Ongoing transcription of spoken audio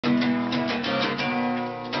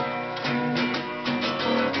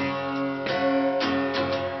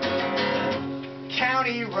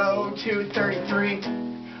233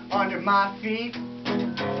 under my feet.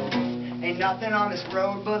 Ain't nothing on this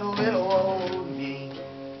road but a little old me.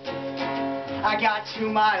 I got 2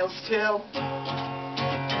 miles till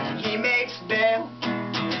he makes bail,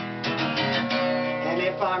 and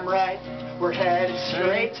if I'm right, we're headed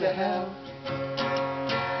straight to hell.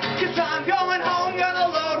 'Cause I'm going home, gonna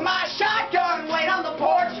load my shotgun, wait on the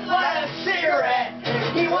porch, light a cigarette.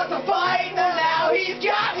 He wants a fight, and now he's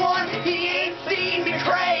got one. He ain't seen me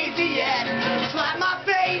crazy yet. Slapped my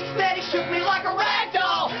face, then he shook me like a rag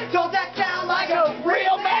doll. Don't that sound like a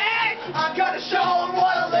real man? I'm gonna show him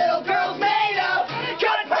what a little girl's made of.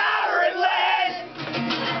 Gunpower and lead.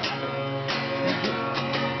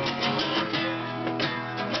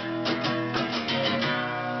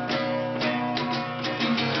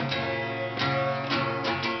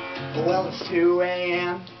 Well, it's 2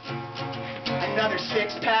 a.m. Another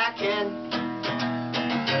 6-pack in.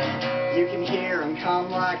 You can hear him come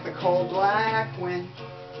like the cold black wind.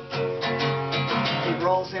 He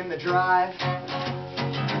rolls in the drive,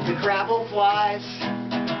 the gravel flies.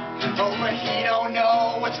 Oh, but he don't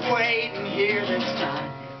know what's waiting here this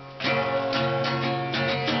time.